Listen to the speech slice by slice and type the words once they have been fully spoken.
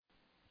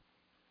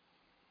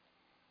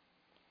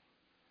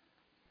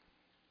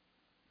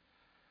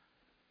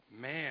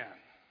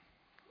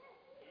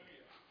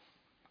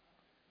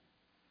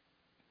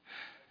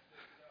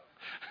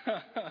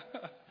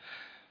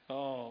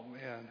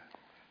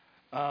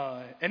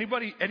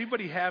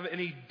Anybody have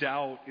any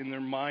doubt in their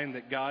mind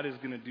that God is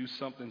going to do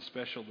something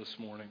special this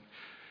morning?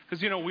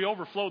 Because, we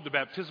overflowed the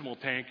baptismal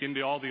tank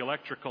into all the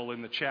electrical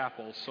in the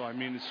chapel. So,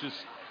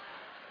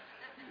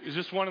 it's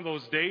just one of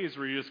those days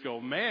where you just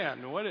go,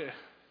 man,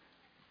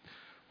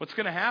 what's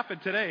going to happen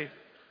today?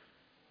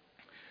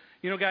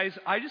 Guys,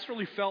 I just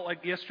really felt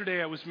like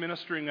yesterday I was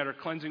ministering at our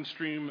Cleansing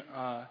Stream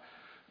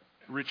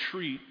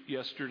retreat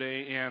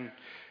yesterday. And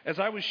as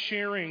I was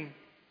sharing,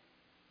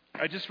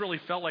 I just really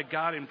felt like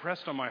God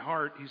impressed on my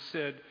heart. He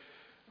said,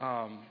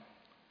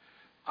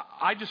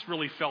 I just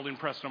really felt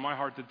impressed on my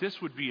heart that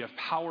this would be a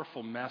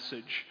powerful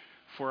message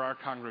for our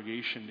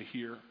congregation to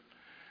hear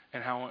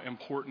and how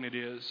important it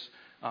is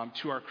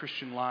to our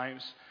Christian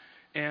lives.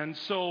 And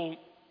so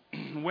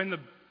when the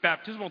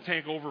baptismal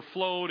tank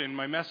overflowed and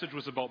my message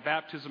was about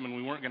baptism and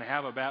we weren't going to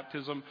have a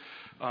baptism,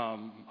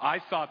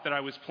 I thought that I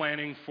was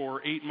planning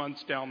for 8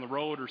 months down the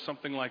road or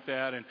something like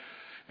that.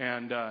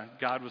 And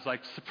God was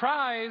like,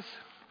 surprise!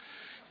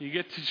 You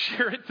get to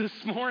share it this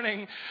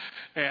morning.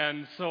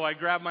 And so I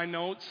grabbed my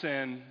notes,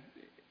 and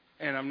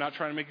I'm not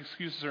trying to make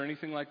excuses or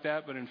anything like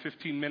that, but in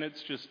 15 minutes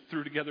just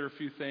threw together a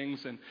few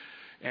things.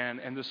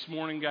 And this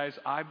morning, guys,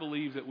 I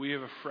believe that we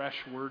have a fresh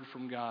word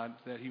from God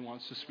that He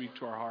wants to speak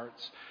to our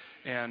hearts.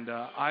 And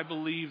I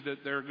believe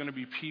that there are going to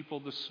be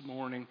people this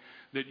morning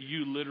that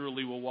you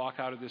literally will walk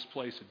out of this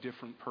place a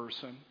different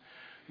person.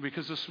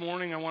 Because this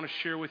morning I want to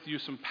share with you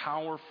some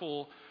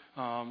powerful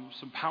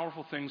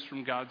things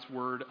from God's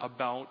Word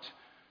about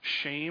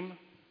shame,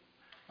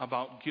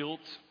 about guilt,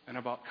 and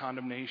about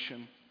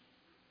condemnation.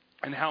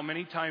 And how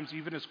many times,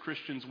 even as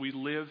Christians, we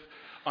live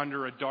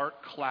under a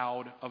dark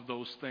cloud of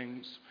those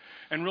things.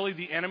 And really,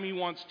 the enemy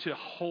wants to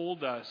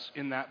hold us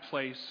in that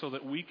place so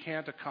that we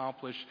can't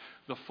accomplish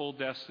the full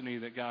destiny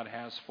that God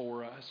has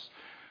for us.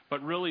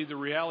 But really, the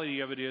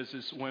reality of it is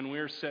when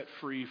we're set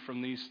free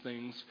from these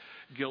things,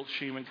 guilt,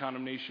 shame, and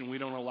condemnation, we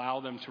don't allow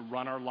them to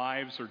run our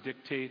lives or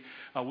dictate.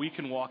 We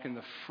can walk in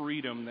the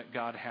freedom that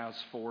God has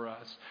for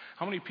us.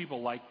 How many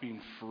people like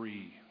being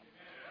free?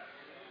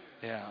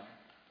 Yeah.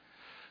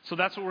 So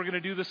that's what we're going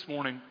to do this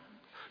morning.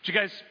 Would you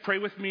guys pray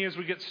with me as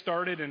we get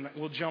started, and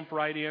we'll jump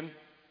right in.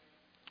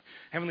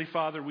 Heavenly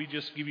Father, we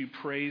just give you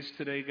praise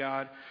today,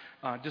 God.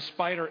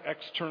 Despite our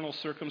external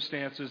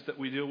circumstances that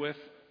we deal with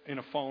in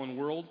a fallen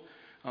world,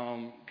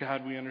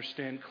 God, we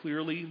understand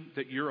clearly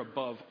that you're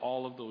above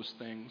all of those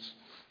things.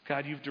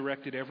 God, you've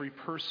directed every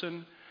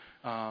person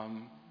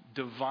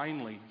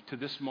divinely to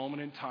this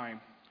moment in time.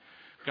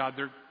 God,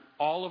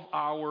 all of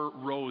our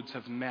roads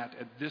have met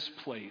at this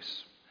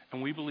place.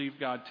 And we believe,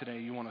 God, today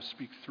you want to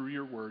speak through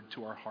your word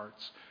to our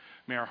hearts.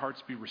 May our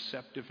hearts be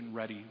receptive and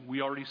ready.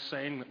 We already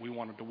sang that we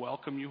wanted to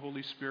welcome you,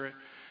 Holy Spirit.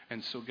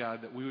 And so,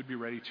 God, that we would be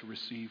ready to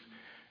receive.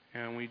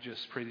 And we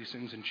just pray these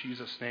things in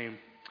Jesus' name.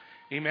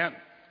 Amen.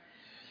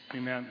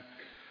 Amen.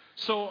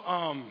 So,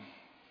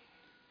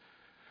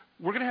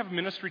 we're going to have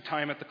ministry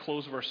time at the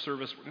close of our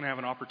service. We're going to have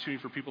an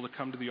opportunity for people to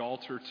come to the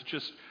altar to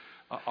just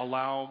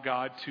allow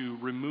God to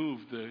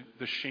remove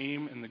the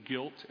shame and the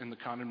guilt and the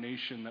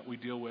condemnation that we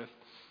deal with.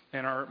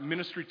 And our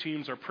ministry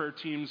teams, our prayer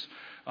teams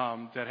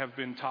that have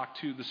been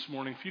talked to this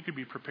morning, if you could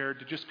be prepared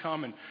to just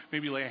come and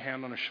maybe lay a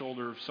hand on the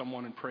shoulder of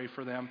someone and pray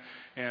for them.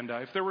 And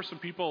if there were some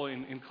people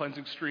in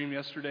Cleansing Stream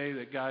yesterday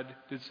that God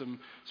did some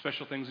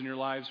special things in your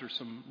lives, or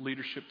some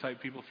leadership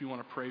type people, if you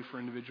want to pray for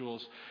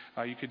individuals,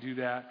 you could do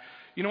that.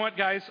 You know what,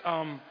 guys?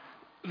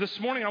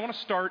 This morning I want to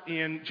start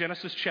in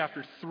Genesis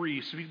chapter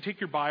 3. So if you can take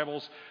your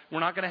Bibles,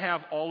 we're not going to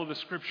have all of the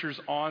scriptures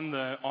on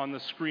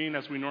the screen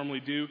as we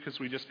normally do, because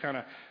we just kind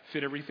of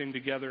fit everything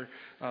together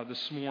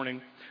this morning.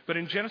 But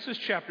in Genesis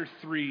chapter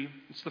 3,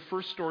 it's the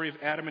first story of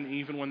Adam and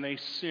Eve and when they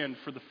sinned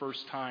for the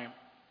first time.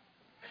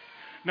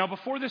 Now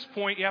before this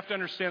point, you have to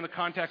understand the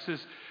context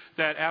is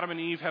that Adam and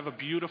Eve have a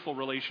beautiful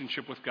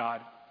relationship with God.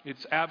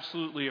 It's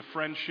absolutely a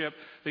friendship.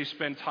 They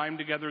spend time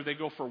together. They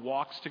go for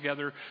walks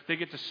together. They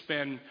get to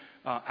spend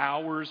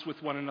hours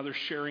with one another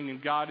sharing,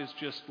 and God is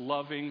just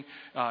loving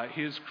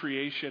His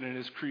creation, and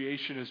His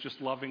creation is just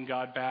loving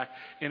God back.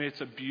 And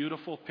it's a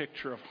beautiful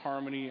picture of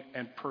harmony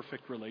and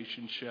perfect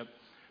relationship.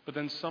 But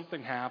then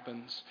something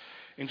happens.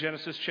 In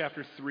Genesis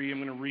chapter 3, I'm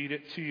going to read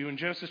it to you. In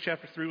Genesis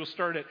chapter 3, we'll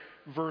start at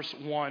verse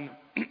 1.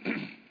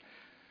 It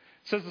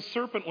says, "The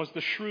serpent was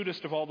the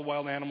shrewdest of all the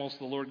wild animals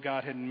the Lord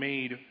God had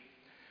made.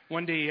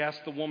 One day he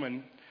asked the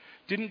woman,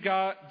 did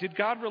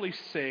God really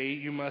say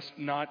you must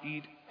not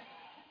eat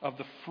of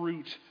the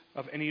fruit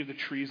of any of the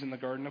trees in the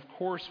garden? Of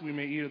course we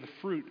may eat of the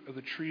fruit of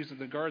the trees of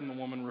the garden," the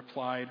woman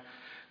replied.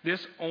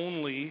 It's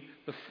only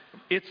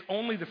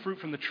the fruit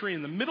from the tree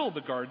in the middle of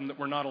the garden that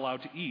we're not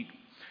allowed to eat.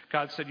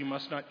 God said you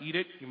must not eat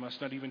it, you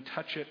must not even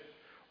touch it,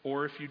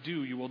 or if you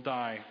do, you will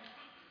die.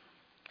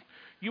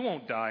 "You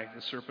won't die,"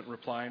 the serpent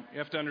replied. You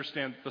have to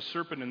understand, the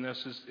serpent in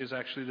this is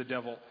actually the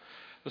devil.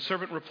 The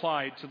serpent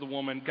replied to the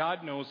woman,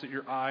 "God knows that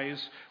your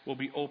eyes will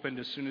be opened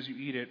as soon as you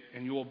eat it,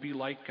 and you will be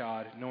like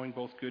God, knowing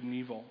both good and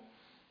evil."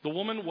 The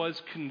woman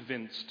was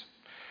convinced.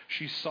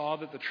 She saw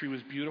that the tree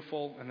was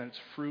beautiful and that its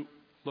fruit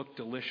looked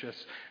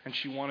delicious, and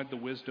she wanted the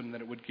wisdom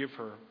that it would give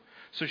her.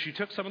 So she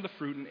took some of the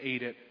fruit and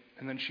ate it.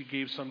 and then she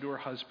gave some to her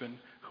husband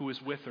who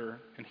was with her,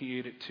 and he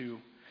ate it too.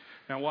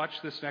 Now watch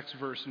this next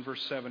verse in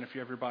verse 7, if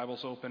you have your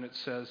Bibles open. It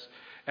says,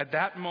 "At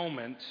that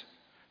moment,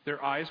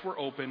 their eyes were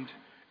opened,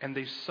 and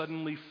they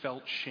suddenly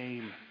felt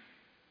shame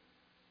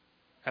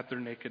at their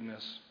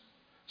nakedness.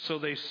 So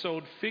they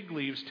sewed fig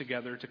leaves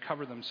together to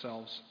cover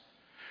themselves.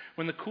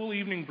 When the cool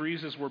evening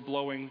breezes were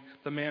blowing,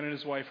 the man and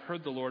his wife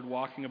heard the Lord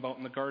walking about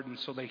in the garden,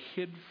 so they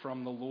hid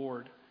from the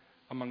Lord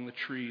among the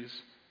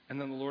trees. And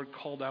then the Lord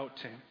called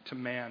out to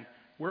man,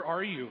 'Where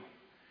are you?'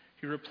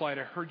 He replied,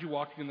 'I heard you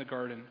walking in the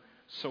garden,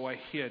 so I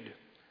hid.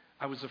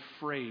 I was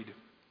afraid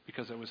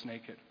because I was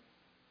naked.'"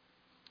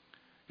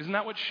 Isn't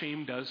that what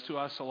shame does to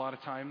us a lot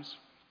of times?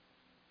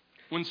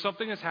 When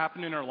something has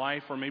happened in our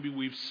life, or maybe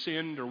we've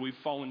sinned or we've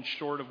fallen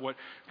short of what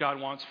God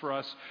wants for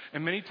us,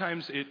 and many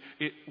times it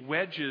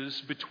wedges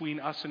between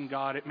us and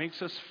God. It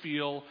makes us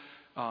feel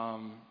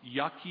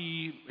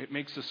yucky. It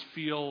makes us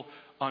feel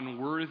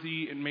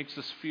unworthy. It makes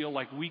us feel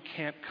like we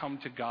can't come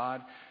to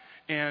God.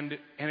 And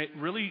it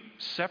really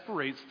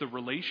separates the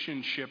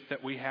relationship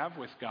that we have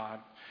with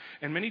God.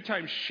 And many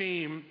times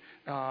shame,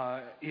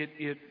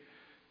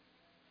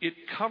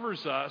 it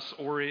covers us,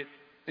 or it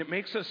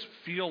makes us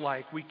feel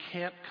like we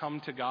can't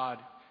come to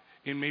God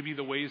in maybe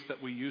the ways that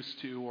we used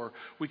to, or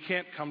we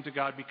can't come to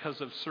God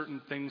because of certain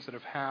things that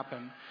have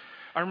happened.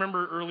 I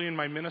remember early in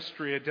my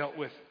ministry, I dealt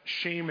with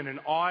shame in an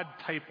odd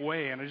type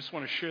way, and I just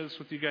want to share this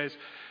with you guys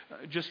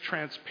just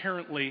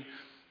transparently.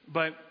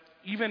 But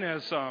even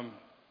as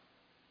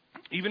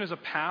a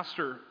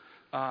pastor,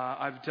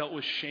 I've dealt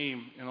with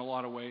shame in a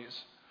lot of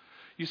ways.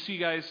 You see,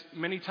 guys,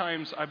 many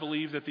times I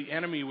believe that the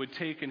enemy would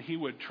take and he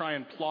would try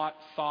and plot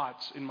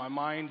thoughts in my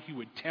mind. He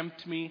would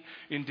tempt me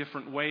in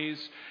different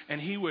ways,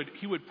 and he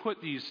would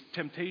put these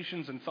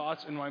temptations and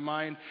thoughts in my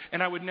mind,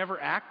 and I would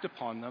never act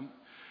upon them.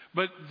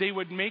 But they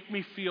would make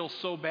me feel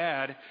so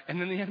bad,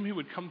 and then the enemy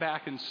would come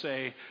back and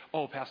say,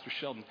 "Oh, Pastor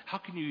Sheldon, how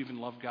can you even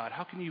love God?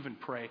 How can you even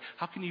pray?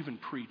 How can you even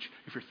preach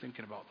if you're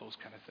thinking about those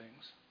kind of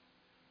things?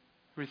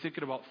 If you're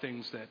thinking about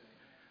things that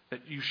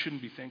you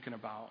shouldn't be thinking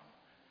about?"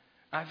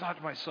 I thought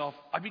to myself,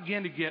 I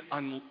began to get,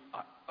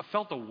 I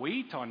felt a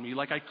weight on me,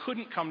 like I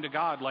couldn't come to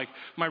God, like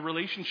my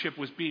relationship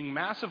was being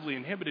massively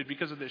inhibited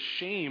because of this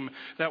shame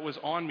that was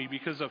on me,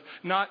 because of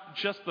not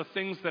just the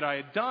things that I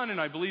had done, and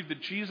I believed that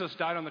Jesus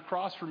died on the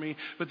cross for me,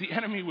 but the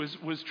enemy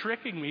was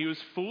tricking me. He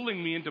was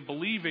fooling me into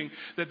believing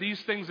that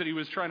these things that he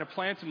was trying to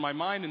plant in my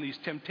mind and these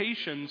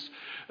temptations,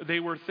 they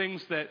were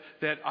things that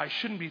I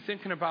shouldn't be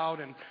thinking about,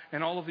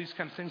 and all of these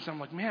kind of things. And I'm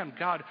like, man,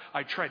 God,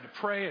 I tried to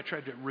pray, I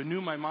tried to renew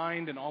my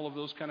mind and all of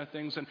those kind of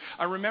things. And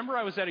I remember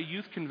I was at a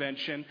youth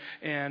convention,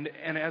 and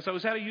as I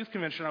was at a youth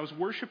convention, I was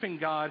worshiping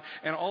God,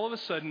 and all of a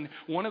sudden,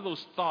 one of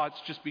those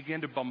thoughts just began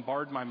to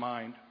bombard my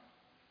mind.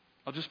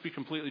 I'll just be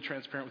completely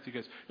transparent with you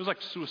guys. It was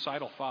like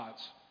suicidal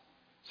thoughts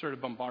started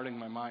bombarding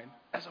my mind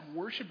as I'm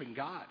worshiping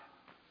God.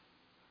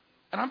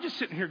 And I'm just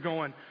sitting here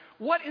going,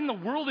 what in the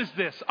world is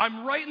this?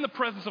 I'm right in the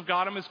presence of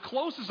God. I'm as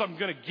close as I'm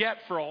going to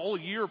get for a whole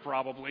year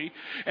probably.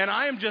 And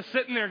I am just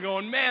sitting there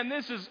going, man,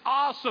 this is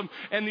awesome.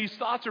 And these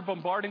thoughts are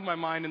bombarding my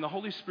mind. And the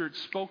Holy Spirit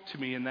spoke to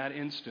me in that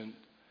instant.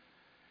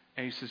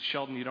 And he says,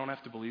 "Sheldon, you don't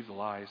have to believe the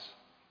lies."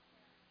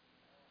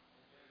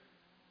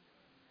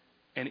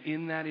 And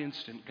in that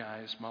instant,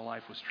 guys, my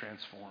life was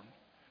transformed.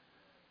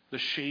 The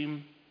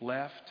shame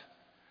left.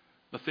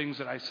 The things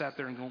that I sat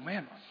there and go,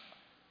 man,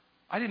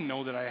 I didn't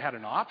know that I had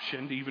an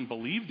option to even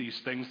believe these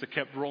things that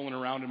kept rolling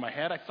around in my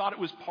head. I thought it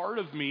was part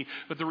of me,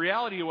 but the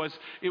reality was,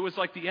 it was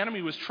like the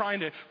enemy was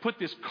trying to put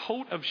this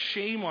coat of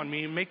shame on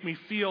me and make me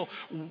feel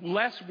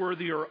less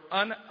worthy, or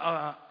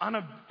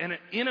an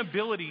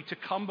inability to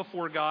come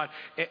before God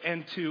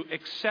and to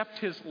accept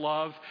his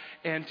love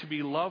and to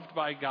be loved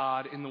by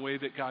God in the way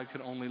that God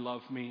could only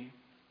love me.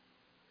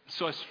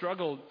 So I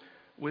struggled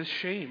with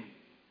shame.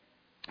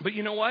 But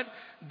you know what?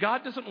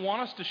 God doesn't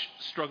want us to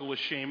struggle with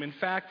shame. In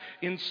fact,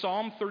 in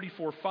Psalm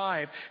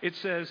 34:5, it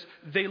says,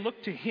 "They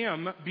looked to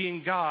him,"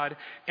 being God,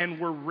 "and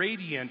were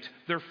radiant.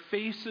 Their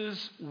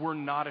faces were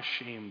not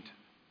ashamed."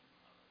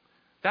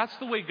 That's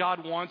the way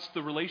God wants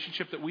the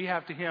relationship that we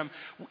have to him.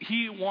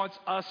 He wants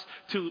us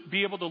to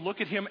be able to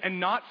look at him and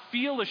not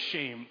feel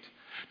ashamed,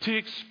 to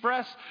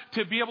express,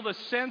 to be able to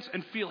sense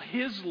and feel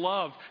his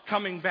love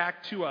coming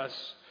back to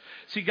us.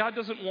 See, God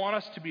doesn't want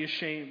us to be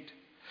ashamed.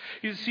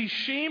 You see,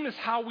 shame is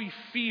how we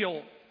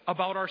feel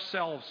about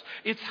ourselves.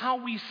 It's how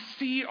we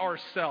see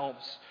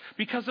ourselves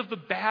because of the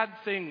bad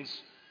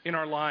things in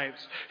our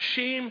lives.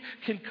 Shame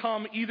can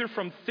come either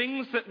from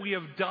things that we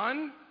have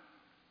done,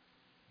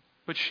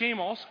 but shame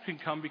also can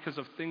come because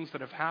of things that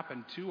have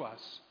happened to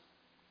us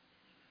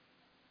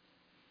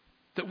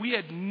that we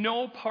had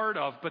no part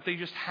of, but they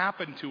just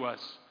happened to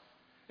us.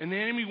 And the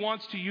enemy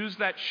wants to use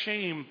that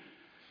shame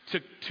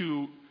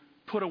to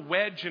put a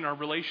wedge in our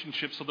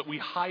relationship so that we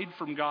hide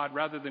from God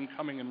rather than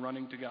coming and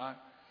running to God.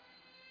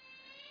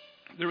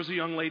 There was a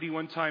young lady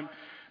one time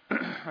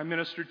I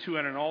ministered to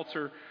at an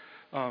altar,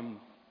 and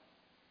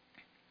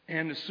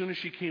as soon as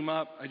she came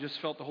up, I just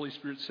felt the Holy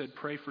Spirit said,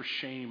 "Pray for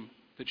shame,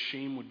 that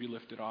shame would be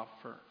lifted off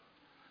of her."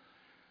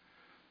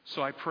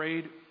 So I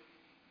prayed,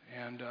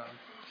 And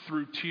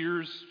through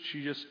tears,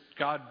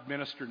 God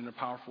ministered in a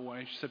powerful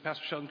way. She said,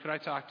 Pastor Sheldon, could I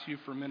talk to you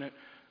for a minute?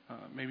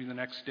 Maybe the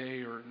next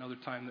day or another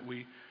time that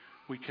we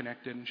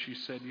connected. And she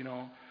said,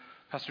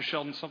 Pastor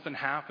Sheldon, something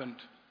happened.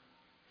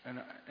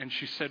 And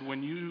she said,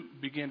 when you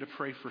began to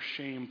pray for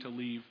shame to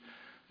leave,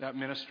 that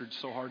ministered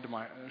so hard to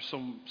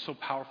so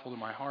powerful to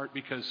my heart,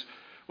 because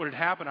what had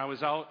happened, I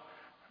was out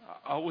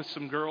with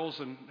some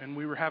girls and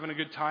we were having a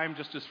good time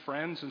just as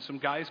friends, and some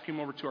guys came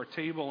over to our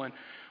table, and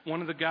one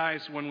of the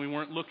guys, when we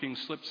weren't looking,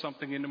 slipped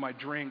something into my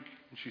drink.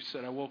 And she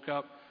said, I woke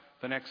up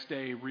the next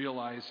day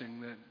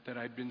realizing that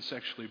I'd been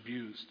sexually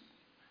abused,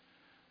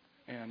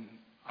 and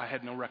I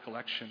had no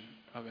recollection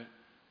of it.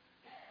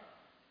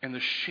 And the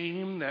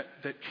shame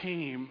that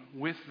came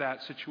with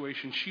that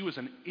situation, she was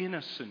an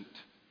innocent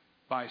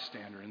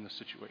bystander in the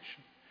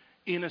situation.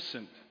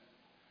 Innocent.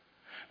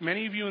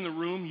 Many of you in the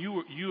room,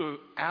 you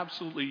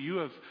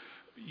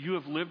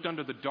have lived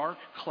under the dark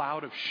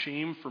cloud of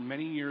shame for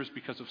many years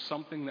because of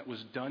something that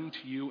was done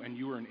to you, and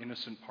you were an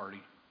innocent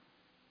party.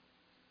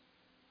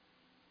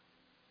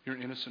 You're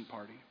an innocent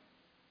party.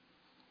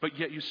 But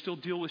yet you still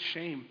deal with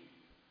shame.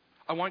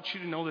 I want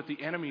you to know that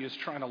the enemy is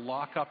trying to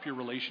lock up your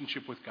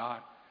relationship with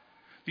God.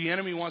 The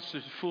enemy wants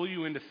to fool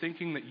you into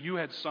thinking that you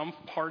had some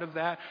part of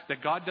that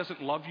God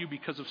doesn't love you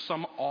because of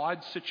some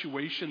odd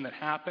situation that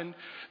happened,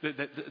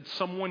 that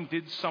someone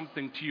did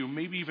something to you,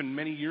 maybe even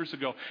many years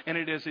ago, and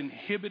it has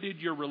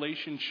inhibited your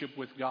relationship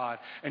with God,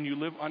 and you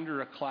live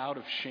under a cloud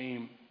of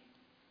shame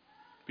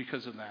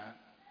because of that.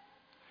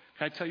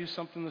 Can I tell you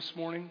something this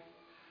morning?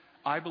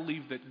 I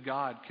believe that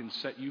God can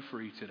set you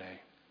free today,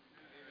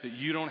 that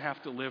you don't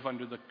have to live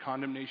under the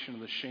condemnation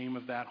of the shame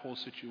of that whole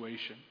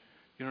situation.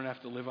 You don't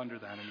have to live under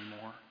that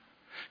anymore.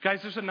 Guys,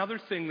 there's another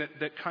thing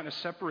that kind of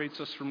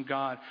separates us from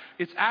God.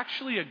 It's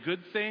actually a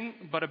good thing,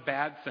 but a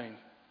bad thing.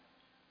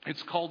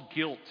 It's called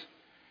guilt.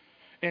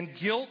 And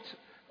guilt,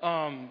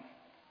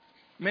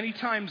 many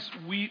times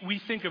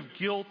we think of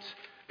guilt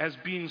as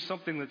being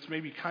something that's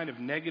maybe kind of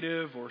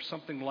negative or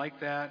something like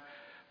that.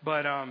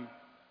 But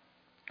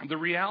the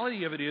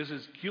reality of it is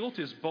guilt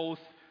is both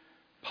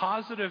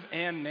positive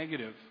and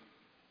negative.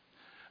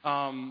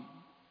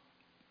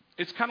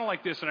 It's kind of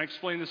like this, and I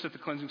explained this at the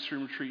Cleansing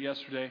Stream Retreat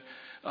yesterday.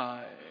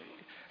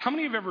 How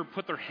many have ever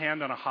put their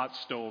hand on a hot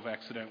stove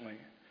accidentally?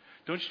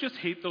 Don't you just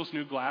hate those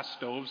new glass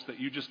stoves that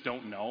you just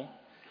don't know?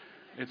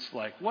 It's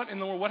like, what in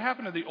the world? What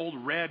happened to the old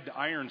red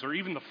irons or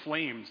even the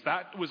flames?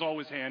 That was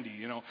always handy,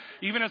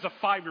 Even as a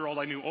 5-year-old,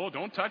 I knew,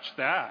 don't touch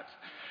that,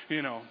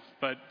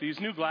 But these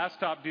new glass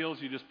top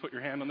deals, you just put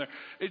your hand on there.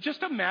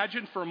 Just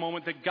imagine for a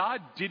moment that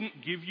God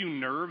didn't give you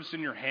nerves in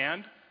your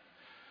hand.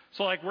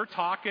 So like we're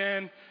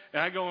talking,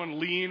 and I go and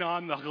lean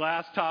on the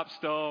glass top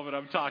stove, and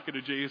I'm talking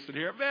to Jason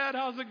here. Man,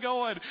 how's it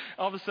going?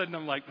 All of a sudden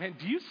I'm like, man,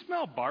 do you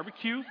smell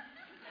barbecue?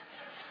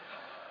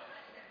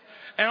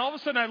 And all of a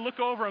sudden I look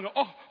over and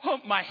go, oh,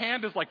 my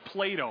hand is like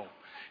Play-Doh,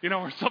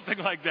 or something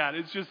like that.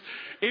 It's just,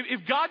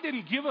 if God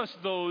didn't give us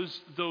those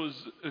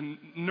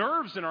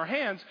nerves in our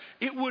hands,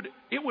 it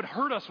would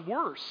hurt us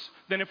worse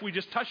than if we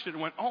just touched it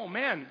and went, oh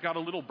man, got a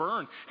little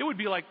burn. It would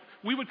be like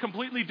we would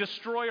completely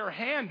destroy our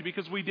hand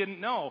because we didn't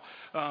know.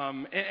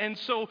 And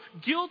so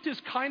guilt is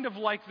kind of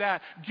like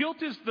that.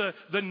 Guilt is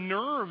the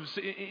nerves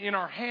in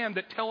our hand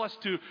that tell us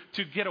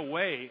to get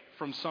away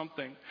from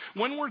something.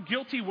 When we're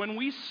guilty, when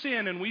we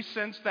sin and we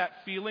sense that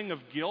feeling of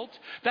guilt,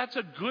 that's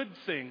a good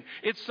thing.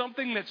 It's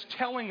something that's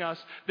telling us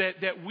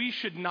that we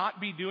should not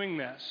be doing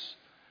this.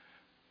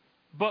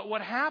 But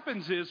what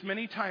happens is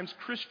many times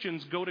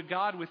Christians go to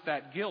God with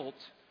that guilt,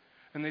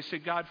 and they say,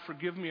 God,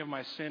 forgive me of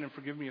my sin and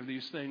forgive me of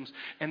these things.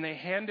 And they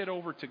hand it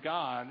over to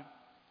God.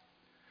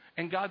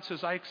 And God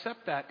says, I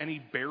accept that. And he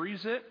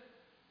buries it.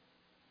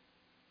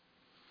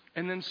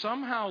 And then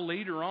somehow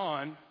later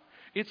on,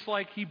 it's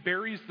like he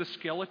buries the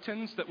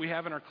skeletons that we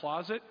have in our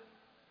closet.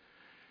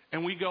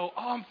 And we go,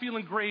 I'm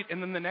feeling great.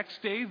 And then the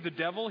next day, the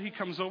devil, he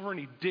comes over and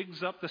he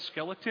digs up the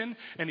skeleton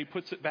and he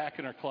puts it back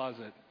in our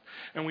closet.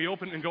 And we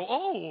open it and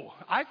go,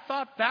 I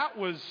thought that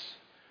was...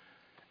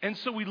 And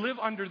so we live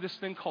under this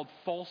thing called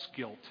false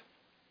guilt,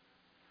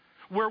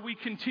 where we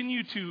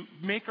continue to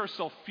make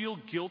ourselves feel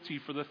guilty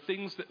for the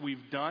things that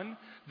we've done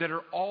that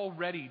are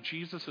already,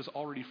 Jesus has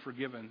already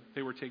forgiven.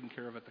 They were taken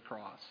care of at the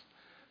cross.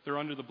 They're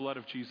under the blood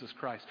of Jesus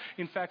Christ.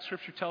 In fact,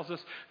 Scripture tells us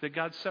that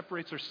God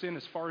separates our sin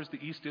as far as the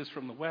east is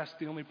from the west.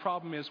 The only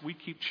problem is we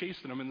keep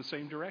chasing them in the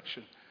same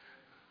direction.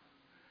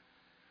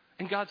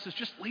 And God says,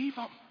 just leave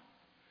them.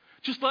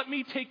 Just let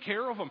me take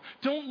care of them.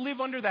 Don't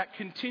live under that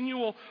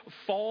continual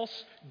false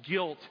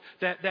guilt,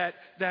 that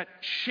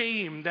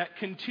shame, that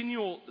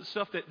continual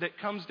stuff that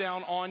comes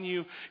down on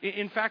you.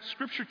 In fact,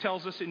 Scripture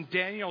tells us in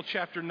Daniel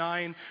chapter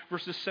 9,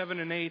 verses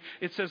 7 and 8,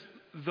 it says,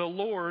 the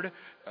Lord,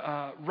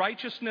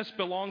 righteousness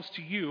belongs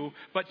to you,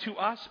 but to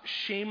us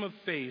shame of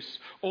face.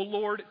 O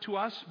Lord, to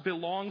us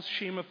belongs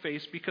shame of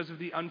face because of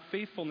the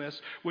unfaithfulness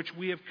which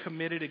we have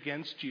committed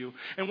against you.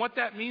 And what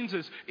that means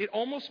is it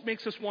almost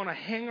makes us want to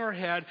hang our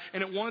head,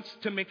 and it wants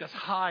to make us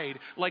hide.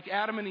 Like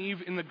Adam and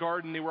Eve in the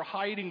garden, they were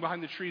hiding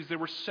behind the trees. They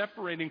were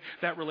separating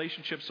that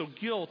relationship. So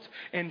guilt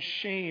and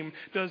shame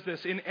does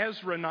this. In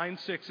Ezra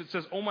 9:6, it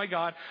says, "Oh my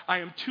God, I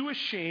am too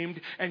ashamed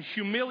and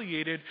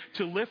humiliated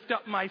to lift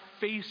up my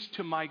face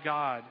to my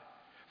God.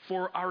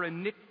 For our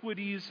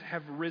iniquities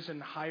have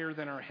risen higher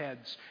than our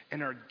heads,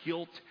 and our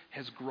guilt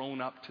has grown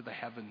up to the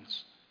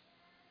heavens."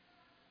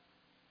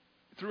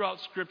 Throughout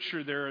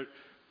Scripture, there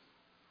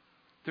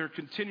are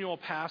continual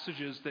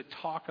passages that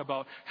talk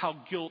about how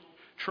guilt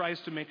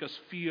tries to make us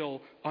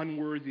feel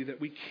unworthy, that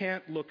we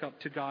can't look up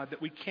to God,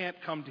 that we can't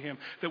come to Him,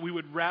 that we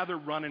would rather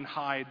run and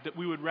hide, that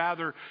we would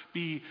rather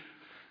be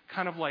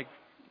kind of like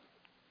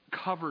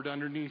covered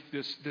underneath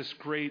this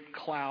great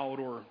cloud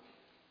or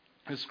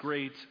this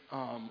great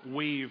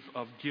wave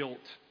of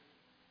guilt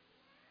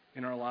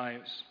in our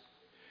lives.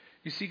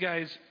 You see,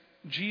 guys,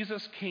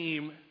 Jesus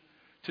came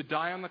to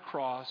die on the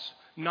cross,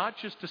 not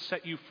just to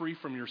set you free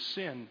from your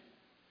sin,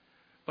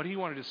 but He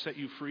wanted to set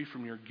you free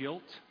from your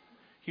guilt.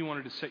 He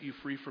wanted to set you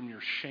free from your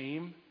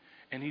shame,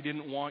 and He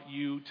didn't want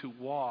you to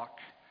walk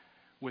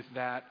with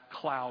that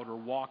cloud or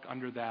walk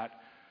under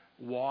that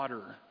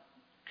water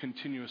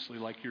continuously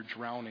like you're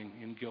drowning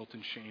in guilt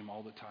and shame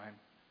all the time,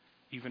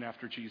 even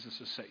after Jesus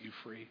has set you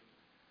free.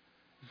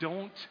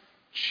 Don't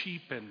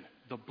cheapen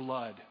the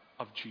blood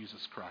of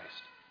Jesus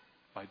Christ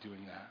by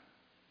doing that.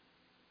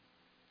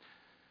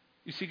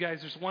 You see,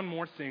 guys, there's one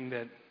more thing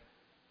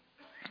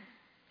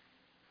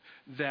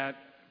that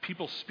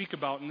people speak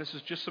about, and this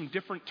is just some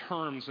different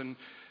terms, and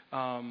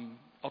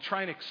I'll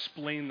try and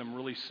explain them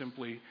really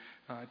simply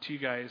to you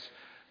guys.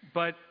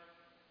 But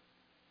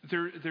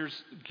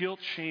there's guilt,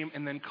 shame,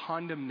 and then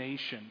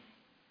condemnation.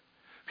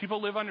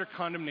 People live under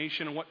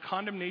condemnation, and what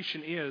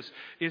condemnation is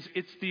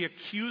it's the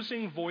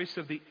accusing voice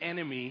of the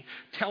enemy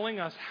telling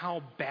us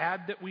how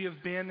bad that we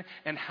have been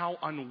and how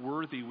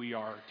unworthy we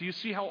are. Do you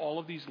see how all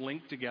of these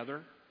link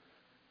together?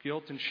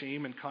 Guilt and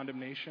shame and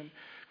condemnation.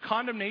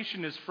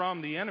 Condemnation is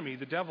from the enemy,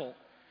 the devil.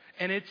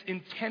 And it's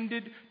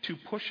intended to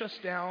push us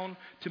down,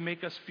 to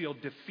make us feel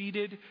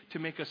defeated, to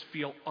make us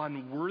feel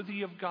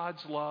unworthy of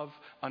God's love,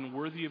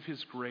 unworthy of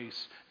His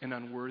grace, and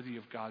unworthy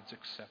of God's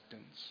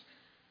acceptance.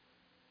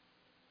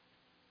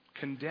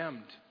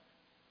 Condemned.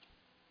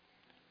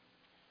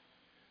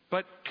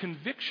 But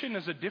conviction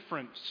is a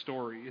different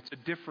story. It's a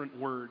different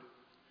word.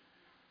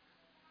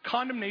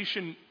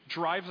 Condemnation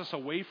drives us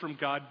away from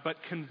God, but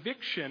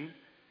conviction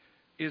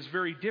is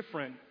very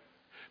different.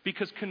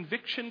 Because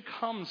conviction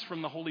comes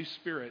from the Holy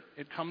Spirit.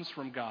 It comes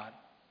from God.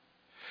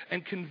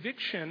 And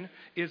conviction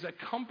is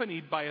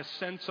accompanied by a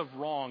sense of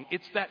wrong.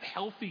 It's that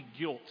healthy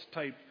guilt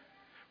type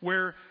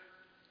where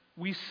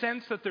we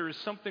sense that there is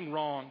something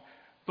wrong,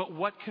 but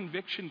what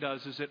conviction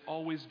does is it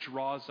always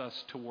draws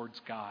us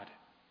towards God.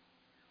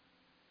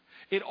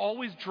 It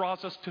always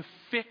draws us to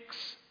fix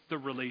the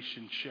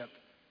relationship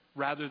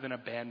rather than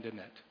abandon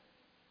it.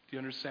 Do you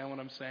understand what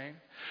I'm saying?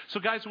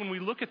 So guys, when we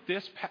look at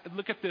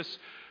this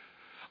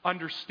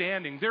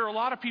understanding, there are a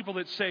lot of people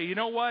that say, you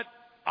know what?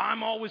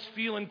 I'm always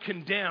feeling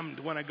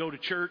condemned when I go to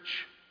church.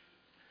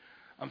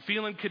 I'm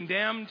feeling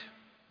condemned.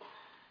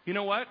 You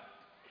know what?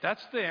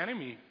 That's the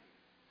enemy.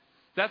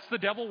 That's the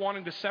devil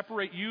wanting to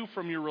separate you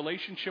from your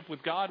relationship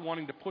with God,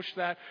 wanting to push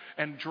that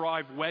and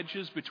drive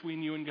wedges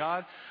between you and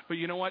God. But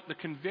you know what? The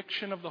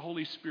conviction of the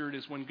Holy Spirit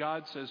is when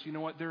God says, you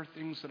know what? There are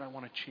things that I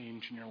want to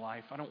change in your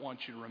life. I don't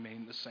want you to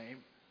remain the same.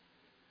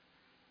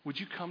 Would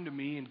you come to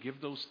me and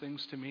give those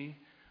things to me?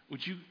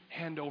 Would you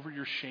hand over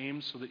your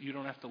shame so that you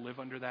don't have to live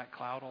under that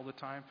cloud all the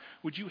time?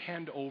 Would you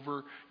hand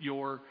over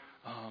your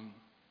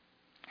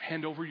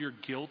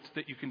guilt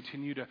that you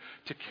continue to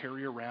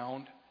carry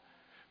around?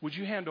 Would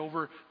you hand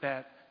over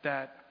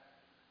the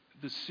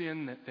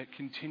sin that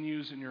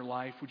continues in your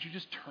life? Would you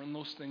just turn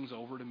those things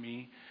over to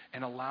me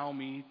and allow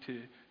me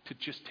to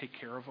just take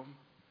care of them?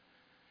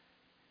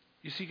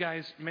 You see,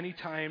 guys, many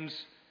times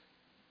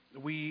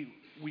we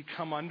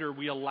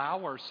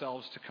allow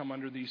ourselves to come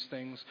under these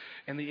things,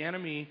 and the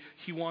enemy,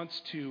 he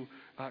wants to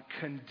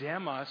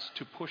condemn us,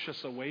 to push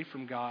us away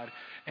from God,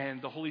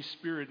 and the Holy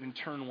Spirit in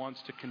turn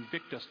wants to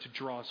convict us, to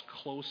draw us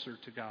closer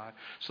to God.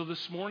 So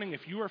this morning,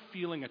 if you are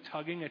feeling a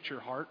tugging at your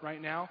heart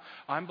right now,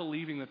 I'm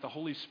believing that the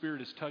Holy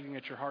Spirit is tugging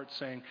at your heart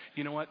saying,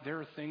 you know what, there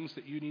are things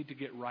that you need to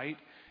get right.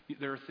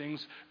 There are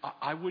things,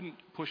 I wouldn't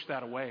push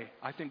that away.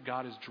 I think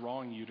God is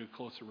drawing you to a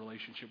closer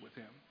relationship with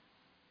Him.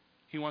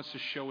 He wants to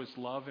show His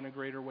love in a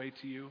greater way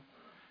to you.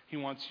 He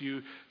wants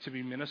you to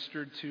be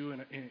ministered to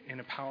in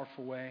a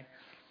powerful way.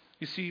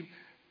 You see,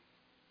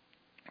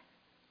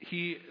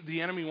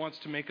 the enemy wants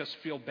to make us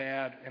feel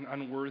bad and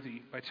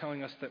unworthy by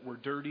telling us that we're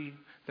dirty,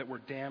 that we're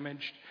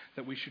damaged,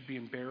 that we should be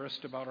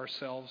embarrassed about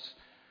ourselves,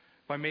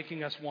 by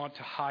making us want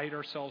to hide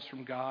ourselves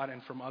from God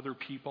and from other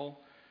people,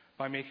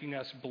 by making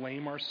us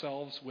blame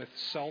ourselves with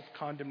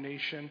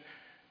self-condemnation,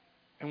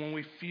 And when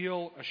we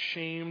feel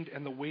ashamed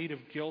and the weight of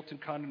guilt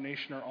and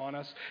condemnation are on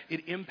us,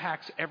 it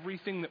impacts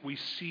everything that we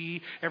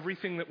see,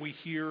 everything that we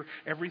hear,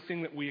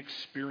 everything that we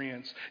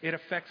experience. It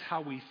affects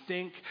how we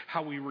think,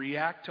 how we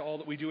react to all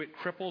that we do. It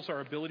cripples our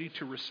ability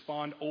to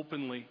respond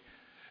openly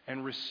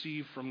and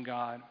receive from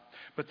God.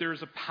 But there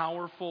is a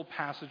powerful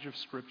passage of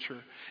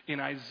Scripture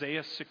in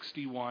Isaiah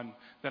 61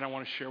 that I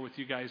want to share with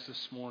you guys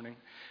this morning.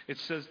 It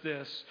says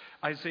this,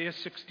 Isaiah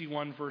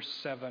 61 verse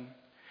 7.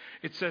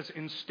 It says,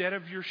 instead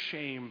of your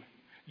shame,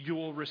 you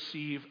will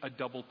receive a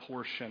double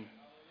portion.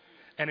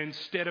 And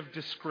instead of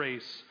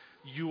disgrace,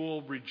 you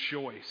will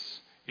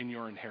rejoice in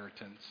your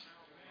inheritance.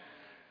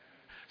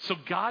 So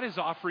God is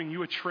offering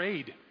you a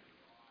trade.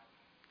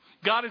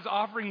 God is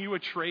offering you a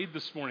trade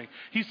this morning.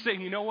 He's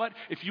saying, you know what?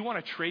 If you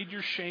want to trade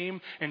your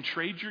shame and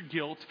trade your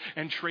guilt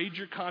and trade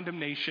your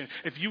condemnation,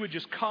 if you would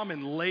just come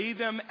and lay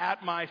them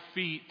at my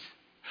feet,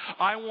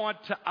 I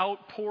want to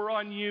outpour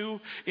on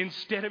you.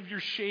 Instead of your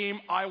shame,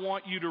 I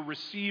want you to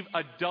receive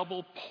a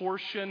double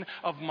portion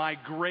of my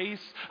grace,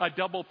 a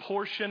double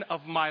portion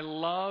of my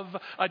love,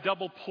 a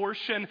double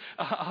portion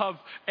of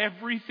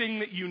everything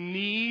that you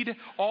need,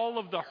 all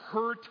of the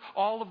hurt,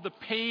 all of the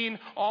pain,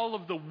 all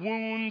of the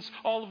wounds,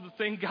 all of the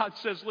things. God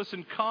says,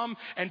 listen, come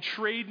and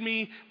trade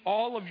me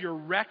all of your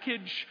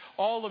wreckage,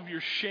 all of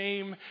your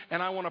shame,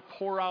 and I want to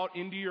pour out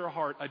into your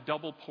heart a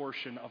double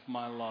portion of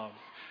my love.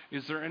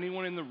 Is there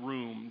anyone in the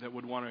room that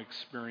would want to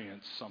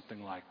experience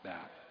something like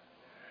that?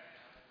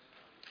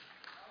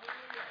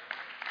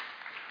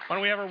 Why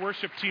don't we have our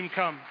worship team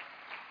come?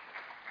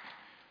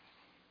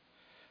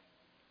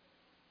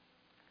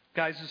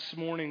 Guys, this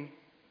morning,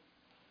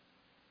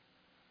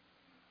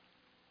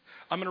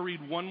 I'm going to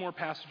read one more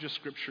passage of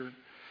Scripture.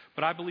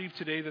 But I believe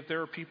today that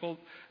there are people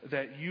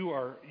that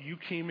you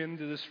came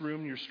into this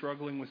room, you're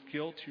struggling with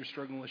guilt, you're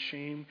struggling with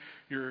shame,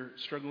 you're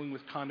struggling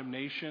with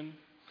condemnation.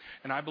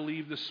 And I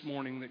believe this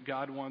morning that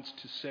God wants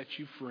to set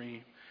you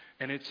free,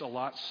 and it's a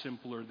lot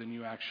simpler than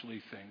you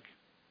actually think.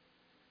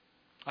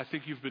 I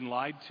think you've been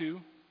lied to.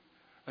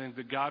 I think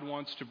that God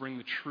wants to bring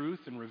the truth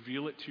and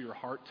reveal it to your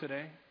heart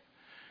today.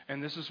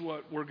 And this is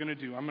what we're going to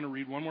do. I'm going to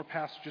read one more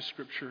passage of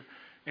Scripture,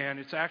 and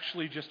it's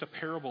actually just a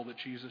parable that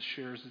Jesus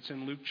shares. It's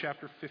in Luke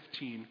chapter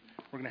 15.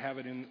 We're going to have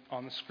it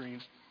on the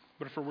screen.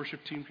 But if our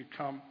worship team could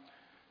come.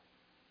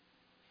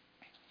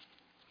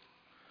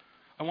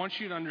 I want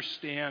you to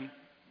understand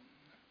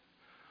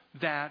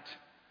that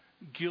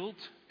guilt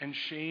and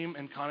shame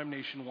and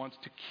condemnation wants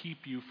to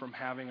keep you from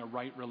having a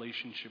right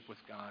relationship with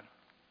God.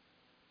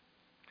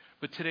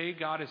 But today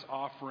God is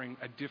offering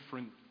a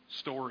different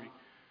story,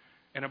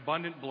 an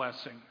abundant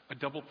blessing, a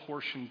double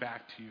portion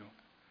back to you.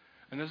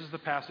 And this is the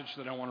passage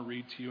that I want to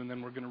read to you, and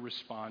then we're going to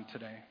respond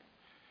today.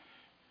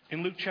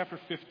 In Luke chapter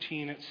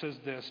 15, it says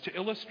this, to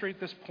illustrate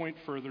this point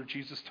further,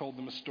 Jesus told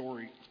them a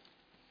story.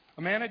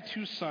 A man had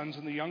 2 sons,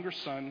 and the younger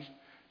son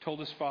told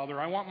his father,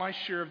 I want my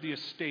share of the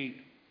estate.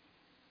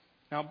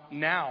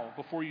 Now,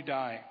 before you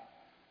die.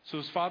 So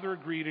his father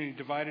agreed, and he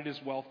divided his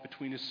wealth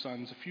between his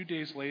sons. A few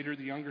days later,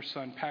 the younger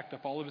son packed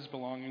up all of his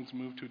belongings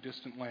and moved to a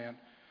distant land.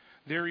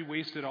 There he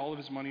wasted all of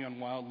his money on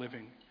wild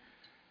living.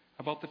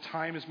 About the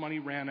time his money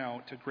ran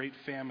out, a great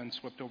famine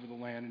swept over the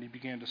land, and he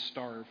began to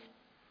starve.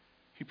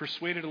 He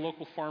persuaded a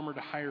local farmer to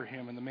hire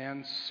him, and the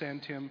man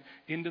sent him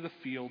into the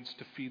fields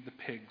to feed the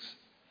pigs.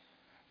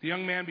 The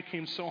young man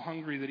became so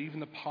hungry that even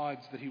the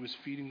pods that he was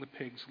feeding the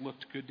pigs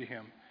looked good to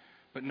him,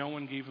 but no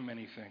one gave him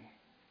anything.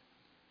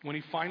 When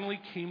he finally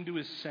came to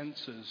his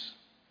senses,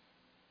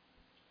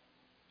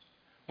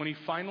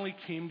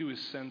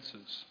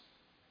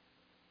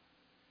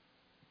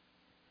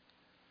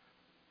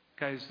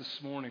 guys, this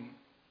morning,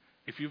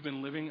 if you've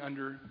been living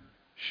under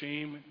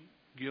shame,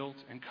 guilt,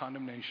 and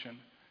condemnation,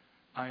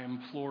 I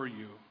implore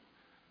you,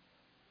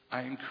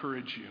 I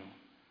encourage you,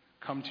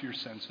 come to your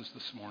senses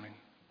this morning.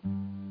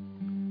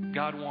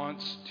 God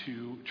wants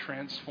to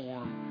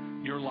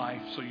transform your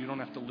life so you don't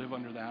have to live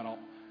under that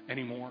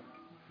anymore.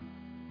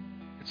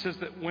 It says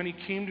that when he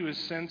came to his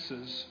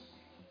senses,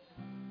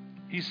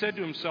 he said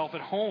to himself,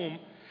 at home,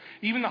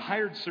 even the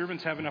hired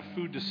servants have enough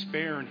food to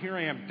spare, and here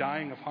I am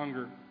dying of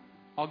hunger.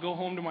 I'll go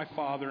home to my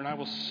father, and I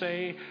will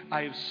say,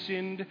 I have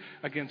sinned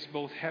against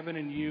both heaven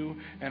and you,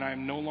 and I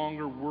am no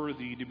longer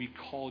worthy to be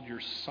called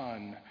your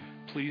son.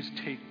 Please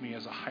take me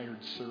as a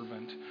hired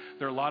servant.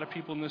 There are a lot of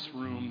people in this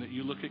room that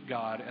you look at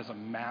God as a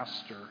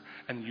master,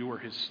 and you are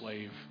his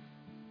slave.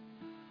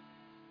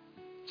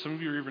 Some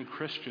of you are even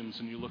Christians,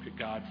 and you look at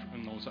God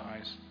in those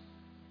eyes.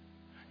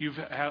 You've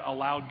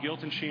allowed guilt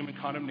and shame and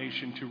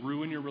condemnation to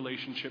ruin your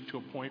relationship to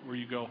a point where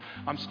you go,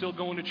 I'm still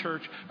going to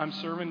church, I'm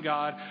serving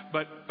God,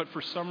 but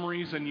for some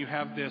reason you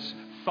have this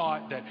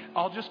thought that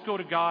I'll just go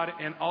to God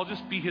and I'll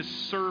just be his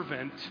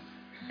servant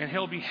and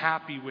he'll be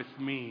happy with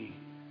me.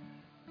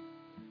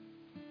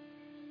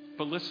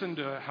 But listen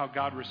to how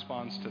God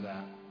responds to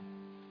that.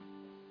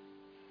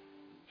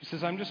 He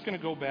says, I'm just going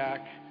to go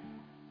back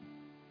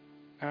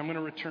and I'm going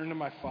to return to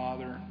my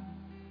father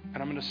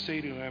and I'm going to say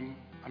to him,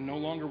 I'm no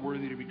longer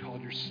worthy to be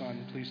called your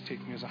son. Please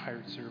take me as a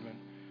hired servant.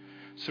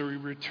 So he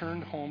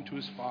returned home to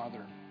his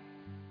father.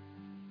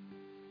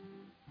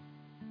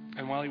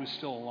 And while he was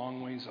still a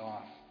long ways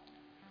off,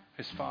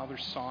 his father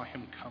saw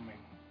him coming.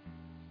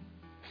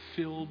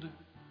 Filled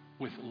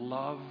with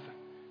love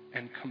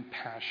and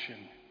compassion,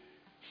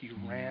 he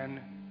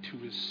ran to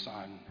his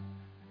son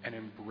and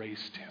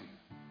embraced him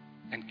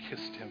and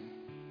kissed him.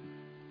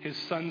 His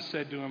son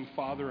said to him,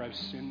 "Father, I've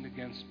sinned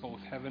against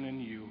both heaven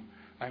and you.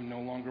 I am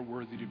no longer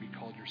worthy to be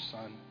called your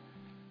son."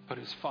 But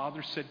his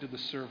father said to the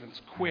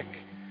servants, "Quick,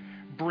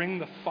 bring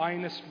the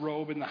finest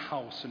robe in the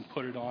house and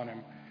put it on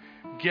him.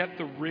 Get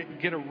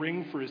a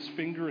ring for his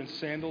finger and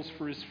sandals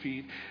for his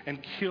feet,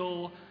 and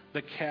kill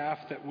the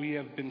calf that we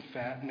have been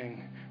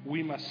fattening.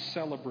 We must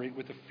celebrate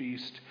with a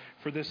feast.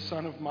 For this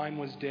son of mine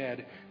was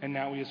dead, and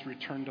now he has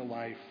returned to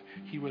life.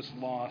 He was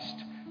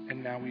lost,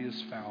 and now he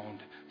is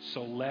found.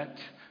 So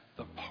let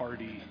the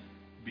party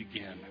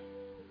begin."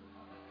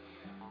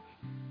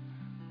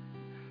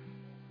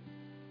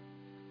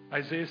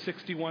 Isaiah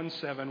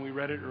 61:7, we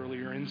read it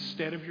earlier.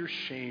 "Instead of your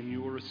shame,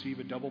 you will receive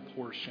a double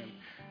portion,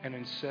 and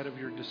instead of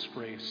your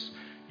disgrace,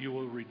 you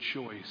will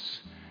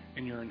rejoice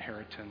in your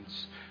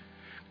inheritance."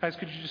 Guys,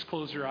 could you just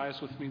close your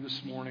eyes with me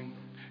this morning?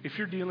 If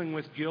you're dealing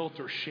with guilt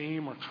or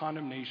shame or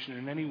condemnation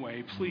in any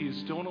way,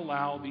 please don't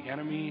allow the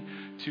enemy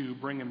to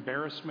bring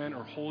embarrassment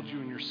or hold you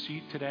in your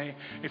seat today.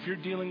 If you're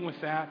dealing with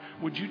that,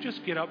 would you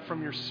just get up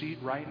from your seat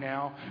right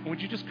now? And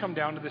would you just come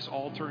down to this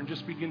altar and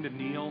just begin to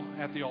kneel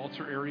at the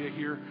altar area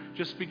here?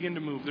 Just begin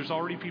to move. There's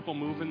already people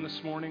moving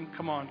this morning.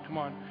 Come on.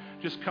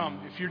 Just come.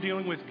 If you're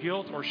dealing with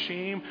guilt or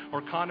shame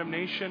or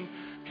condemnation,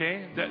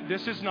 okay,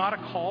 this is not a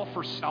call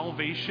for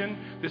salvation.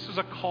 This is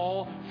a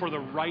call for the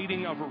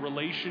righting of a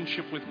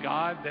relationship with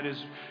God that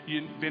has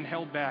been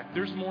held back.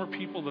 There's more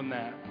people than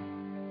that.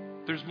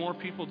 There's more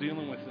people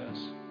dealing with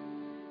this.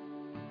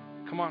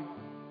 Come on.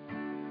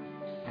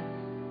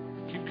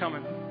 Keep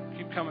coming.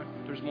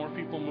 There's more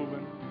people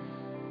moving.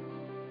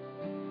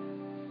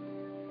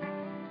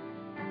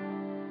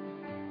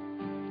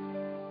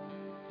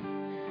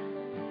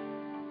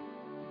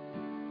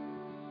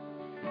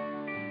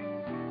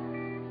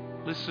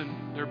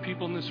 Listen, there are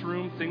people in this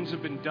room, things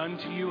have been done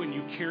to you and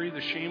you carry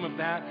the shame of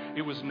that.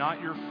 It was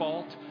not your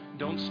fault.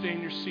 Don't stay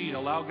in your seat.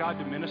 Allow God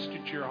to minister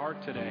to your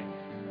heart today.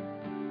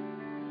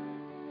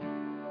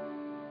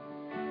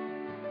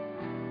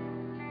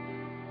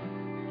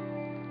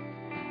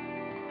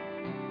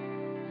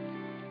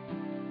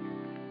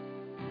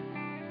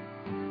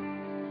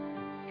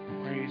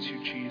 Praise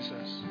you,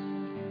 Jesus.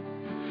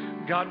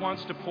 God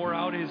wants to pour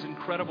out his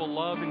incredible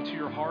love into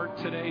your heart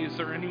today. Is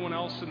there anyone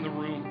else in the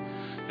room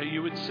that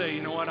you would say,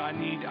 you know what, I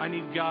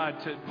need God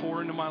to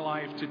pour into my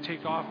life, to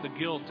take off the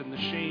guilt and the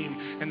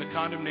shame and the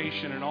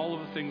condemnation and all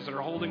of the things that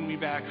are holding me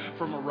back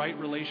from a right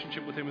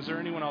relationship with him? Is there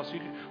anyone else?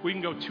 We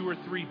can go 2 or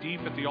 3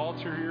 deep at the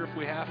altar here if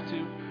we have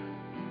to.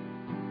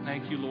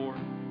 Thank you, Lord.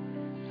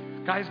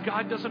 Guys,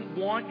 God doesn't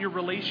want your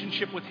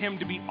relationship with him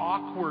to be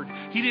awkward.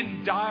 He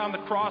didn't die on the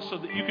cross so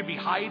that you could be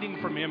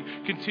hiding from him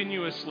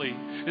continuously.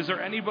 Is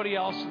there anybody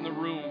else in the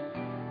room?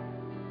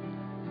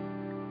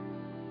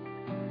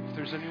 If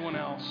there's anyone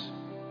else,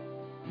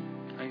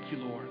 thank you,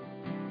 Lord.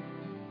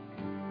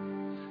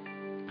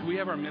 Can we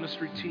have our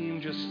ministry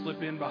team just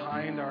slip in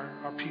behind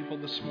our people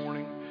this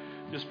morning?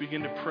 Just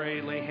begin to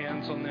pray, lay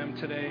hands on them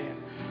today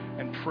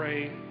and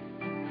pray.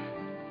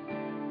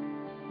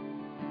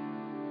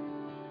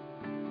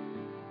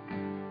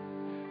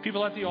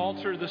 People at the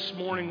altar this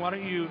morning,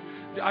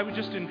 I would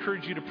just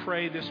encourage you to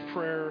pray this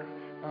prayer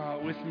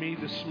with me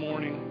this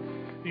morning.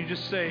 You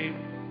just say,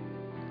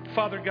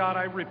 "Father God,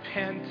 I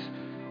repent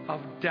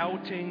of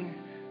doubting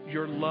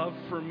your love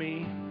for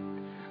me.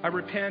 I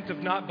repent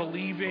of not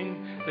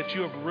believing that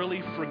you have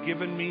really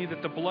forgiven me,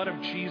 that the blood of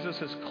Jesus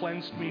has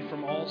cleansed me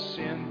from all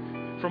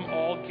sin, from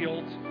all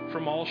guilt,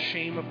 from all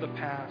shame of the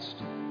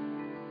past.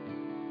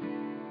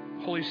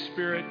 Holy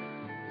Spirit,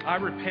 I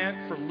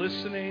repent for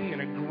listening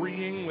and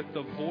agreeing with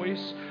the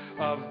voice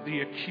of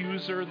the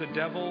accuser, the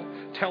devil,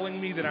 telling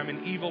me that I'm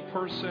an evil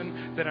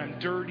person, that I'm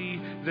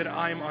dirty, that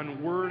I'm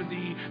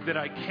unworthy, that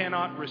I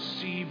cannot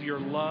receive your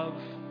love.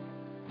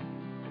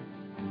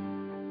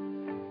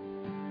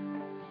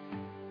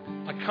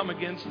 I come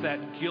against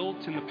that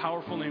guilt in the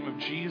powerful name of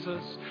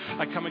Jesus.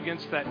 I come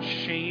against that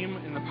shame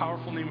in the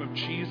powerful name of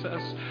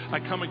Jesus. I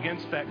come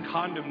against that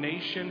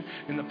condemnation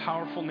in the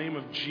powerful name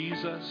of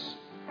Jesus.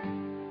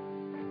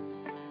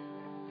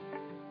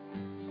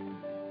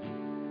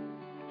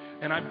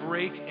 And I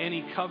break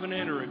any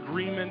covenant or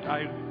agreement.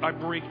 I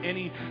break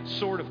any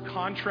sort of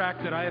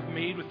contract that I have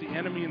made with the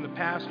enemy in the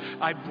past.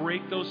 I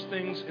break those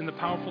things in the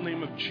powerful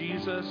name of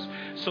Jesus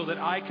so that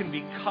I can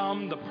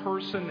become the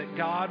person that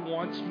God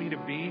wants me to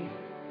be.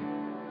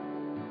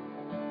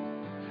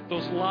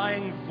 those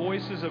lying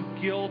voices of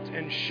guilt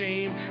and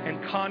shame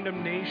and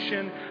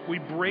condemnation. We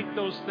break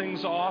those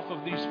things off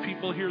of these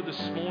people here this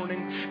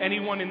morning.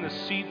 Anyone in the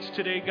seats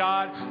today,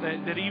 God,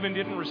 that even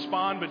didn't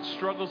respond but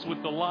struggles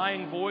with the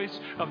lying voice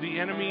of the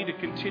enemy to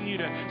continue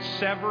to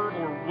sever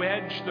or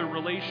wedge their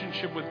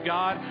relationship with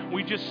God,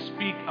 we just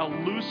speak a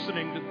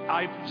loosening.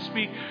 I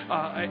speak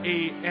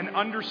an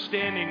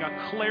understanding,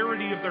 a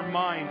clarity of their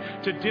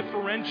mind to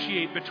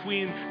differentiate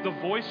between the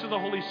voice of the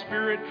Holy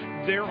Spirit,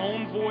 their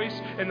own voice,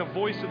 and the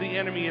voice of the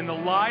enemy. And the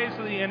lies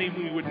of the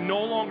enemy would no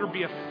longer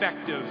be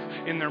effective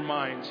in their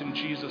minds. In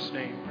Jesus'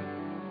 name.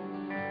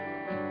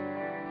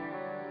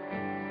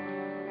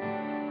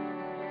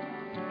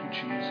 Thank you,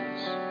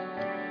 Jesus.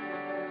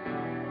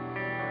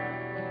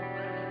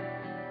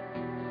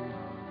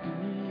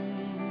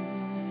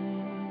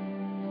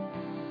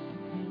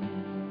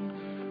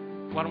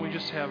 Why don't we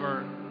just have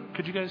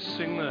could you guys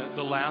sing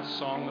the last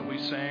song that we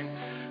sang?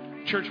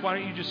 Church, why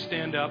don't you just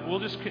stand up? We'll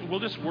just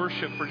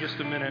worship for just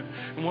a minute,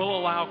 and we'll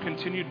allow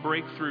continued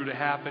breakthrough to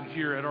happen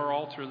here at our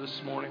altar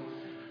this morning.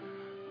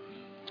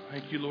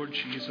 Thank you, Lord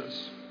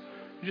Jesus.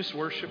 You just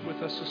worship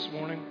with us this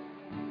morning.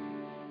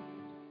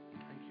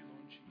 Thank you,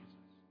 Lord Jesus.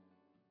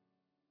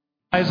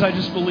 Guys, I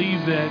just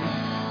believe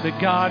that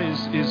God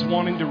is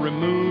wanting to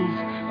remove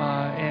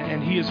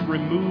and He has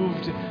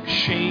removed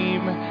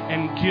shame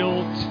and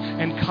guilt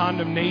and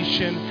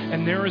condemnation,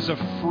 and there is a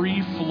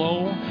free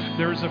flow.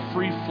 There is a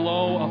free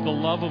flow of the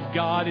love of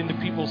God into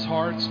people's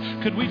hearts.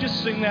 Could we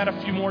just sing that a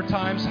few more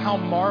times? How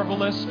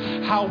marvelous,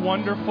 how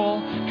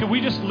wonderful. Could we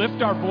just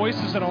lift our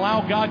voices and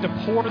allow God to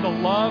pour the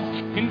love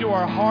into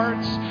our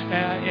hearts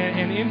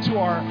and into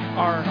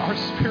our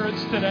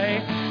spirits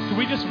today? Could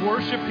we just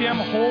worship Him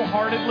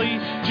wholeheartedly,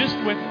 just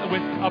with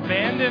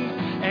abandon,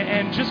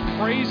 and just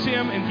praise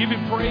Him and give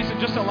Him praise, and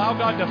just allow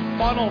God to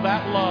funnel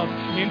that love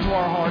into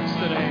our hearts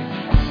today.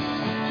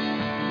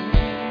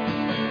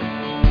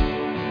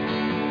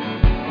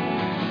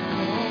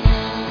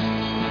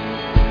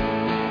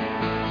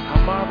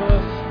 How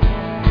marvelous.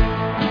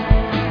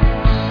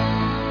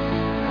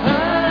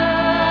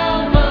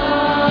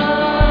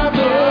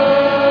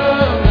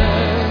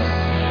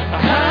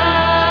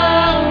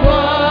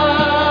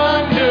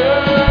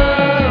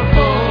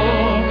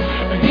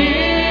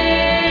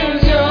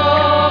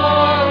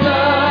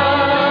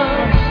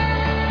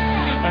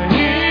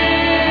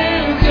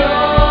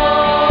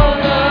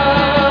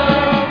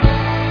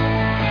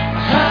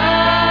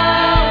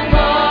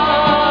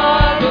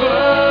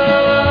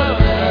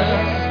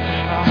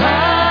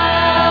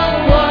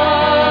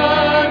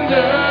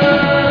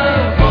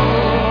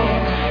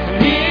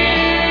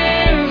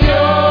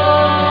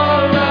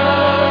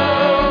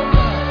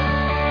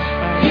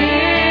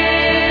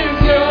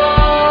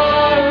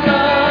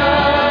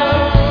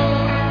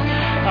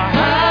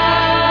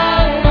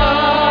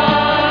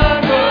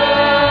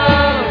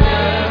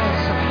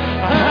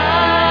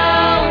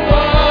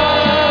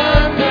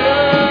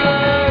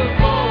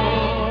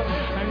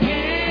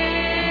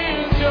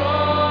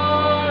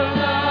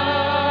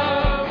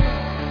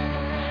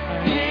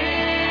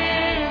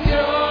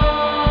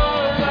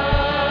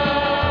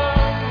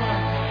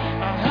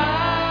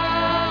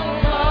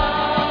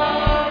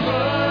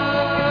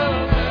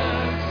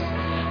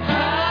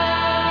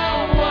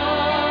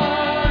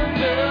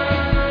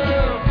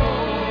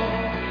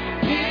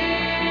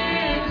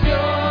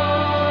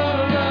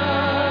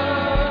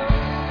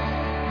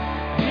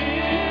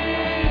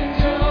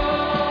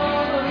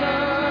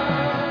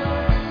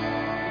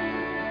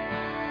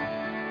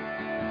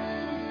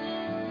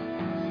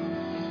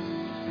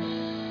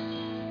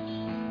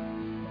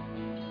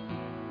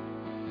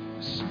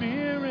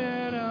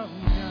 Spirit of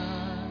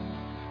God,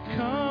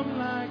 come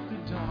like the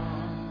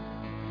dawn,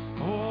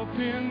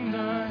 open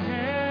the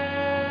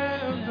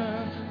heavens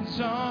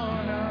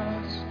on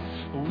us.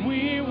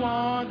 We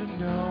want to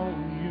know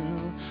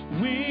you,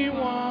 we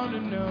want to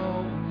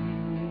know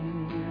you.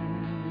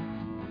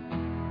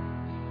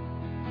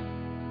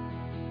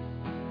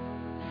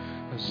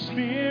 The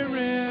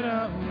Spirit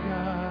of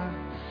God,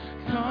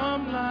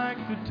 come like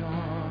the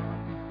dawn,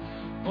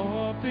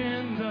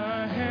 open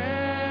the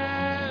heavens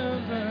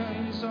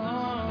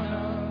on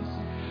us.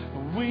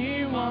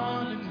 We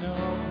want to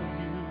know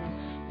you.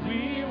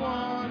 We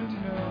want to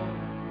know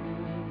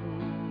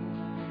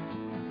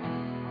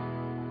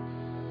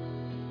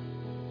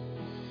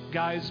you.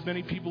 Guys,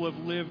 many people have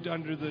lived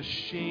under the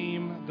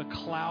shame, the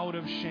cloud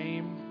of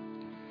shame,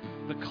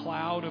 the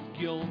cloud of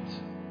guilt,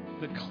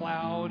 the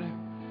cloud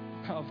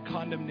of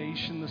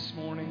condemnation this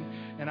morning,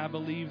 and I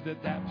believe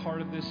that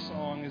part of this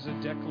song is a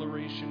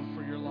declaration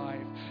for your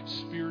life.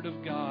 Spirit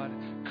of God,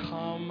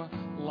 come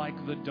like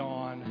the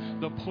dawn,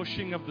 the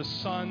pushing of the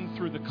sun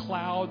through the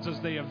clouds as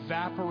they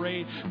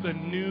evaporate, the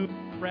new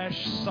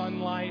fresh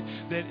sunlight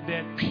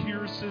that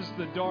pierces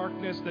the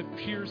darkness, that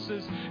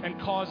pierces and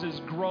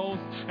causes growth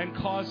and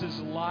causes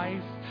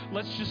life.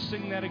 Let's just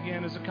sing that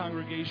again as a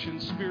congregation.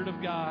 Spirit of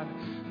God,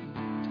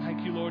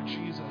 thank you, Lord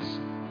Jesus.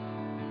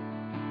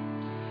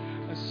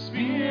 The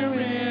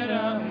Spirit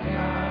of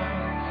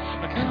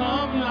God,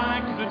 come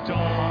like the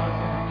dawn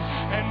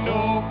and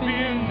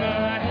open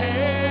the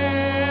heavens.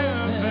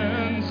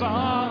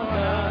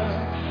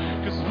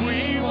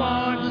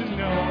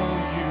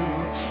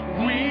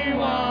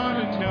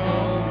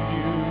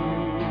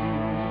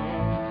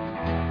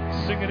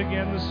 sing it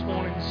again this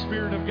morning.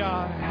 Spirit of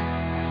God.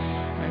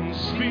 And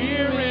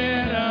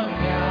Spirit of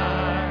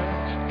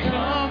God,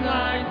 come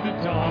like the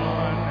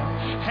dawn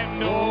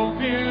and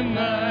open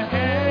the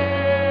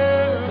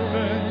heaven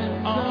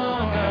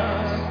on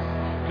us.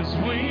 'Cause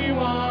we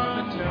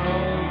want to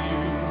know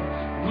you.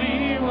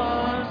 We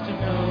want to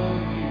know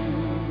you.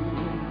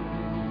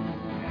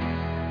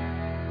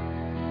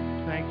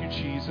 Thank you,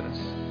 Jesus.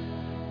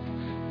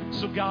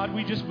 So God,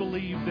 we just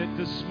believe that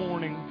this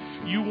morning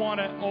you want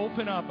to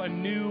open up a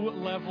new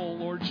level,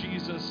 Lord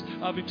Jesus,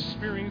 of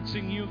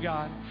experiencing you,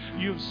 God.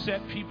 You have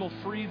set people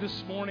free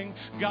this morning.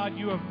 God,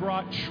 you have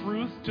brought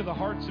truth to the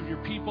hearts of your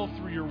people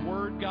through your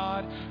word,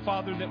 God.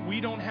 Father, that we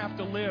don't have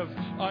to live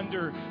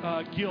under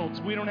guilt.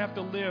 We don't have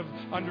to live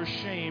under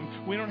shame.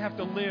 We don't have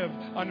to live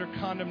under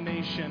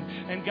condemnation.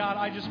 And God,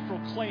 I just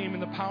proclaim in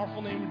the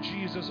powerful name of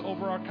Jesus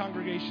over our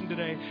congregation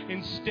today,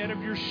 instead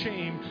of your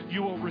shame,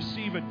 you will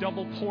receive a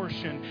double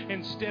portion.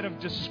 Instead of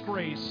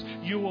disgrace,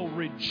 you will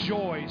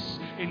rejoice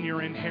in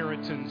your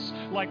inheritance.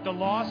 Like the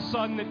lost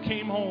son that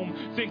came home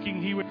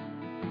thinking he would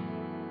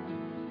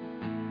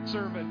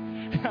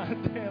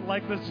servant.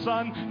 Like the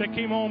son that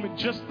came home and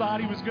just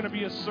thought he was going to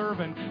be a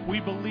servant. We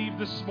believe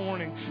this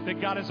morning that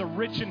God has a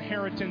rich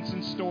inheritance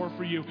in store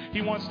for you.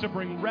 He wants to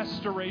bring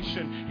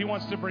restoration. He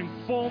wants to bring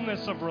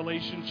fullness of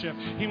relationship.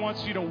 He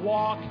wants you to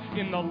walk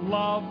in the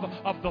love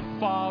of the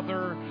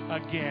Father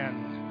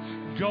again.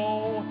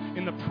 Go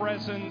in the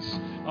presence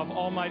of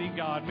Almighty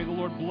God. May the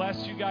Lord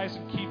bless you guys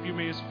and keep you.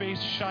 May His face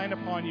shine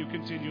upon you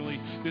continually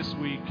this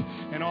week.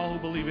 And all who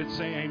believe it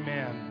say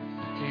amen.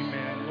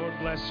 Amen. Lord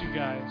bless you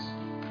guys.